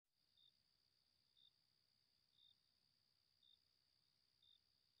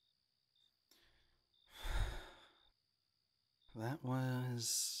That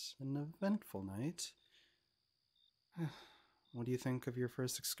was an eventful night. What do you think of your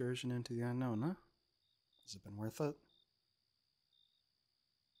first excursion into the unknown, huh? Has it been worth it?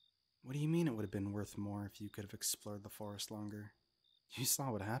 What do you mean it would have been worth more if you could have explored the forest longer? You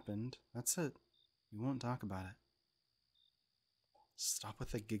saw what happened. That's it. We won't talk about it. Stop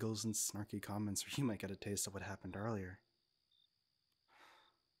with the giggles and snarky comments, or you might get a taste of what happened earlier.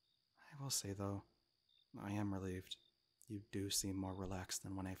 I will say, though, I am relieved. You do seem more relaxed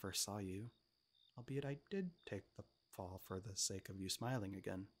than when I first saw you, albeit I did take the fall for the sake of you smiling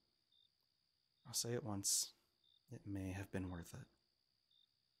again. I'll say it once. It may have been worth it.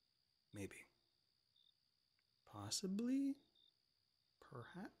 Maybe. Possibly?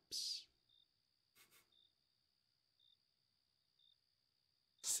 Perhaps?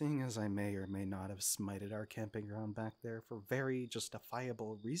 Seeing as I may or may not have smited our camping ground back there for very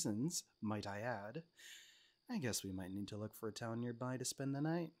justifiable reasons, might I add, I guess we might need to look for a town nearby to spend the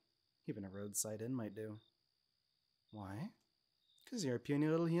night. Even a roadside inn might do. Why? 'Cause you're a puny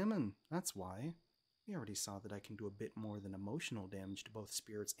little human, that's why. We already saw that I can do a bit more than emotional damage to both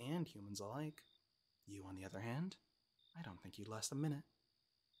spirits and humans alike. You, on the other hand, I don't think you'd last a minute.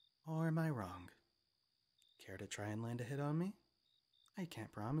 Or am I wrong? Care to try and land a hit on me? I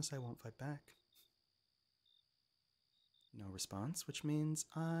can't promise I won't fight back. No response, which means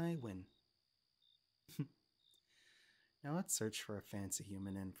I win. Now let's search for a fancy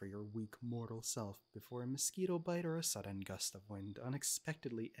human inn for your weak mortal self before a mosquito bite or a sudden gust of wind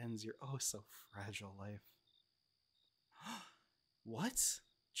unexpectedly ends your oh so fragile life. What?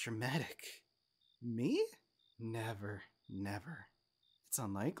 Dramatic. Me? Never, never. It's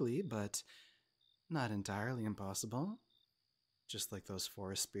unlikely, but not entirely impossible. Just like those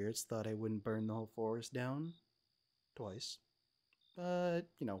forest spirits thought I wouldn't burn the whole forest down. Twice. But,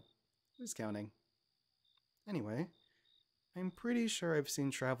 who's counting? Anyway, I'm pretty sure I've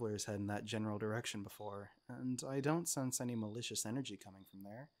seen travelers head in that general direction before, and I don't sense any malicious energy coming from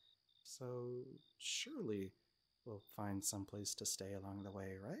there. So, surely we'll find some place to stay along the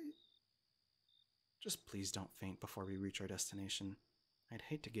way, right? Just please don't faint before we reach our destination. I'd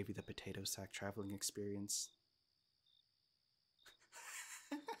hate to give you the potato sack traveling experience.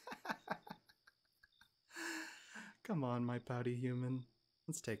 Come on, my pouty human.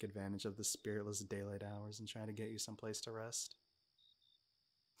 Let's take advantage of the spiritless daylight hours and try to get you someplace to rest.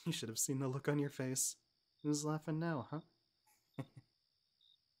 You should have seen the look on your face. Who's laughing now, huh?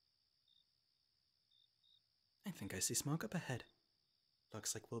 I think I see smoke up ahead.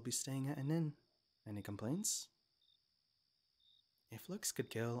 Looks like we'll be staying at an inn. Any complaints? If looks could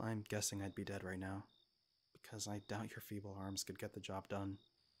kill, I'm guessing I'd be dead right now. Because I doubt your feeble arms could get the job done.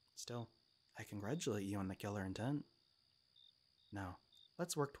 Still, I congratulate you on the killer intent. Now,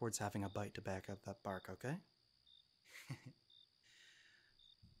 let's work towards having a bite to back up that bark, okay?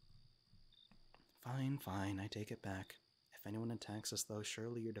 Fine, I take it back. If anyone attacks us, though,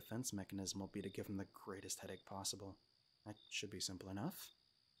 surely your defense mechanism will be to give them the greatest headache possible. That should be simple enough.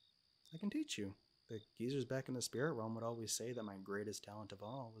 I can teach you. The geezers back in the spirit realm would always say that my greatest talent of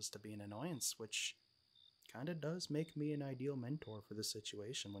all was to be an annoyance, which kinda does make me an ideal mentor for this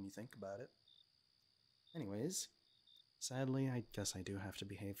situation when you think about it. Anyways, sadly, I guess I do have to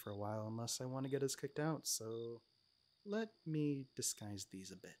behave for a while unless I want to get us kicked out, so let me disguise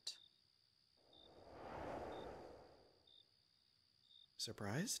these a bit.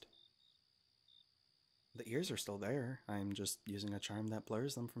 Surprised? The ears are still there. I'm just using a charm that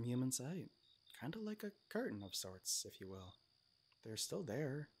blurs them from human sight. Kinda like a curtain of sorts, if you will. They're still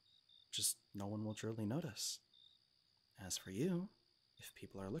there, just no one will truly notice. As for you, if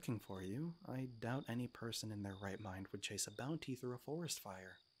people are looking for you, I doubt any person in their right mind would chase a bounty through a forest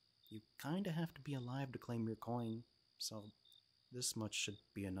fire. You kinda have to be alive to claim your coin, so this much should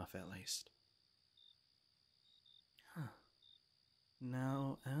be enough at least. Huh.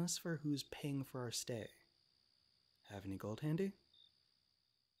 Now, as for who's paying for our stay, have any gold handy?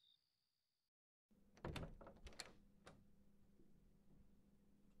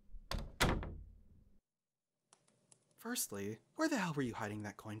 Firstly, where the hell were you hiding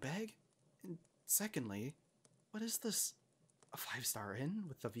that coin bag? And secondly, what is this? A 5-star inn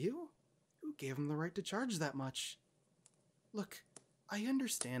with a view? Who gave him the right to charge that much? Look, I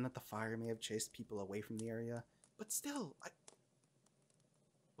understand that the fire may have chased people away from the area, but still,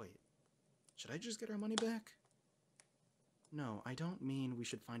 Wait, should I just get our money back? No, I don't mean we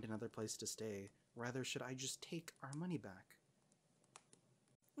should find another place to stay. Rather, should I just take our money back?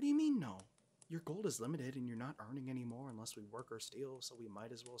 What do you mean, no? Your gold is limited and you're not earning any more unless we work or steal, so we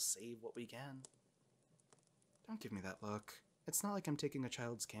might as well save what we can. Don't give me that look. It's not like I'm taking a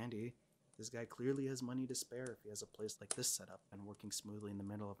child's candy. This guy clearly has money to spare if he has a place like this set up and working smoothly in the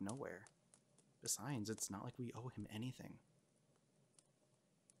middle of nowhere. Besides, it's not like we owe him anything.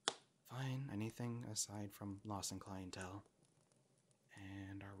 Fine, anything aside from loss in clientele.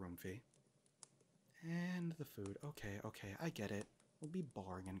 And our room fee. And the food. Okay, I get it. We'll be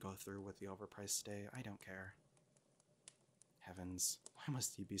boring and go through with the overpriced stay. I don't care. Heavens, why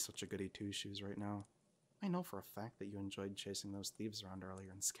must you be such a goody two-shoes right now? I know for a fact that you enjoyed chasing those thieves around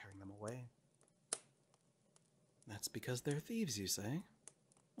earlier and scaring them away. That's because they're thieves, you say?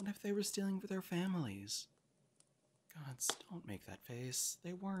 What if they were stealing for their families? Gods, don't make that face.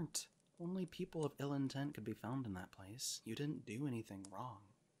 They weren't. Only people of ill intent could be found in that place. You didn't do anything wrong.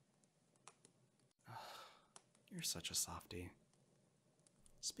 You're such a softie.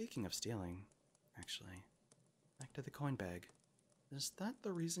 Speaking of stealing, actually, back to the coin bag. Is that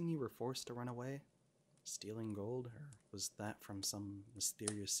the reason you were forced to run away? Stealing gold, or was that from some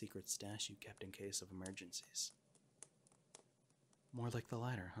mysterious secret stash you kept in case of emergencies? More like the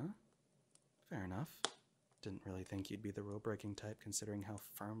latter, huh? Fair enough. Didn't really think you'd be the rule-breaking type considering how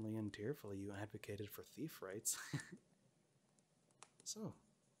firmly and tearfully you advocated for thief rights. So,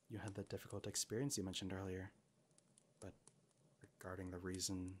 you had that difficult experience you mentioned earlier. But regarding the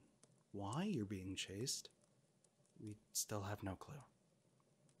reason why you're being chased, we still have no clue.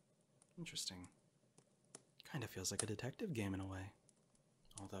 Interesting. Kinda feels like a detective game in a way.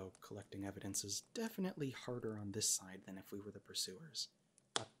 Although collecting evidence is definitely harder on this side than if we were the pursuers.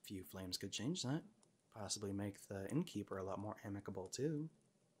 A few flames could change that. Possibly make the innkeeper a lot more amicable too.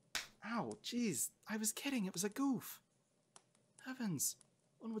 Ow, jeez, I was kidding, it was a goof. Heavens,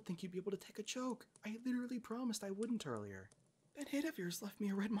 one would think you'd be able to take a joke. I literally promised I wouldn't earlier. That hit of yours left me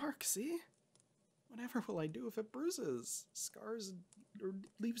a red mark, see? Whatever will I do if it bruises, scars, or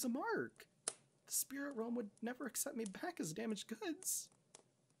leaves a mark? The spirit realm would never accept me back as damaged goods.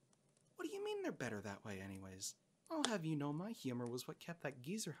 What do you mean they're better that way anyways? I'll have you know my humor was what kept that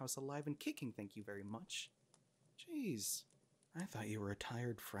geezer house alive and kicking, thank you very much. Jeez, I thought you were a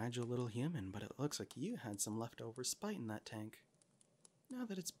tired, fragile little human, but it looks like you had some leftover spite in that tank. Now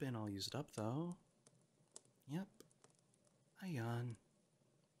that it's been all used up, though. Yep. I yawn.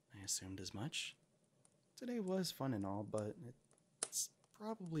 I assumed as much. Today was fun and all, but it's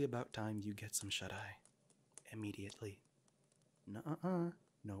probably about time you get some shut-eye. Immediately. Nuh-uh.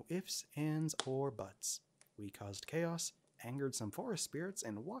 No ifs, ands, or buts. We caused chaos, angered some forest spirits,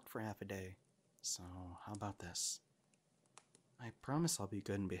 and walked for half a day. So, how about this? I promise I'll be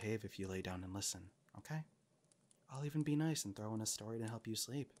good and behave if you lay down and listen, okay? I'll even be nice and throw in a story to help you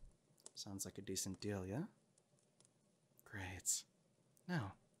sleep. Sounds like a decent deal, yeah? Great.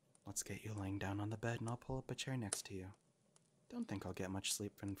 Now, let's get you laying down on the bed and I'll pull up a chair next to you. Don't think I'll get much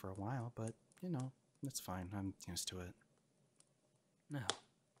sleep in for a while, but, you know, it's fine. I'm used to it. Now,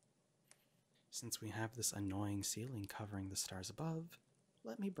 since we have this annoying ceiling covering the stars above,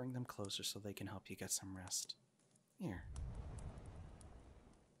 let me bring them closer so they can help you get some rest. Here.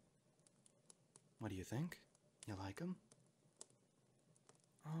 What do you think? You like them?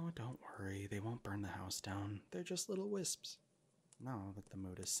 Oh, don't worry, they won't burn the house down. They're just little wisps. Now that the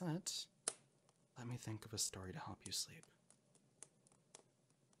mood is set, let me think of a story to help you sleep.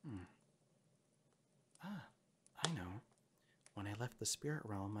 I know. When I left the spirit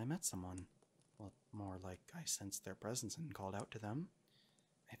realm, I met someone. Well, more like I sensed their presence and called out to them.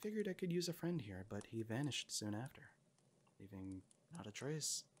 I figured I could use a friend here, but he vanished soon after, leaving not a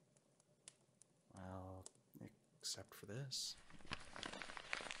trace. Well, except for this.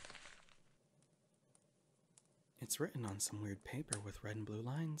 It's written on some weird paper with red and blue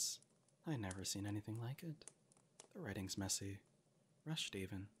lines. I'd never seen anything like it. The writing's messy, rushed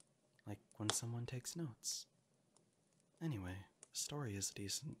even, like when someone takes notes. Anyway, the story is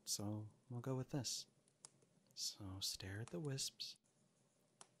decent, so we'll go with this. So stare at the wisps,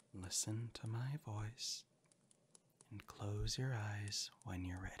 listen to my voice, and close your eyes when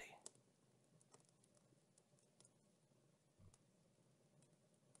you're ready.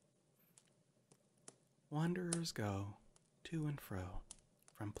 Wanderers go to and fro,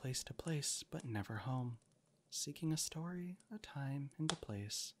 from place to place, but never home, seeking a story, a time, and a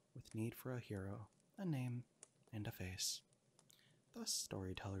place, with need for a hero, a name, and a face. Thus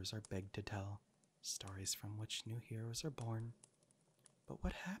storytellers are begged to tell stories from which new heroes are born. But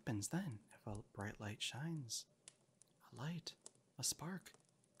what happens then if a bright light shines? A light, a spark,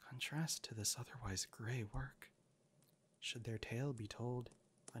 contrast to this otherwise gray work. Should their tale be told,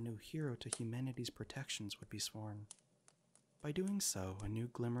 a new hero to humanity's protections would be sworn. By doing so, a new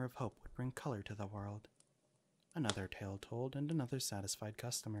glimmer of hope would bring color to the world. Another tale told and another satisfied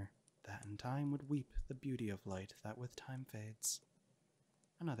customer, that in time would weep the beauty of light that with time fades.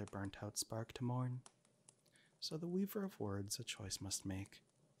 another burnt-out spark to mourn. So the weaver of words a choice must make,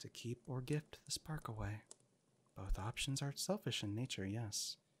 to keep or gift the spark away. Both options are selfish in nature,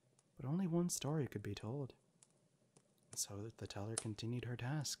 yes, but only one story could be told. And so the teller continued her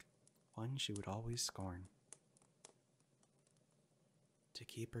task, one she would always scorn. To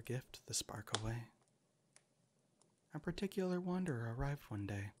keep or gift the spark away. A particular wanderer arrived one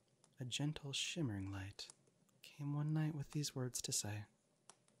day. A gentle, shimmering light came one night with these words to say,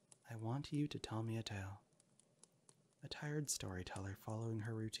 "I want you to tell me a tale." A tired storyteller following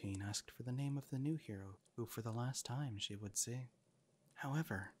her routine asked for the name of the new hero who for the last time she would see.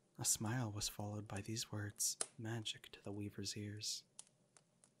 However, a smile was followed by these words, magic to the weaver's ears.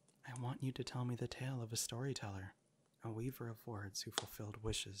 "I want you to tell me the tale of a storyteller, a weaver of words who fulfilled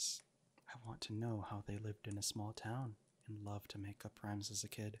wishes. I want to know how they lived in a small town and loved to make up rhymes as a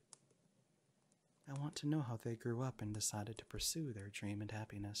kid. I want to know how they grew up and decided to pursue their dream and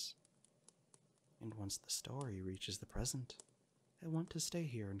happiness. And once the story reaches the present, I want to stay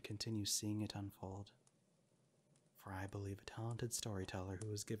here and continue seeing it unfold. For I believe a talented storyteller who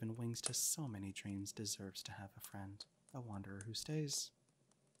has given wings to so many dreams deserves to have a friend, a wanderer who stays."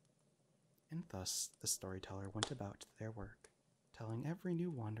 And thus the storyteller went about their work, telling every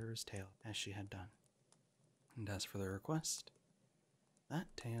new wanderer's tale as she had done. And as for the request,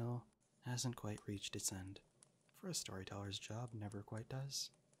 that tale hasn't quite reached its end, for a storyteller's job never quite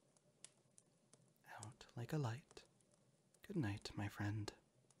does. Out like a light. Good night, my friend.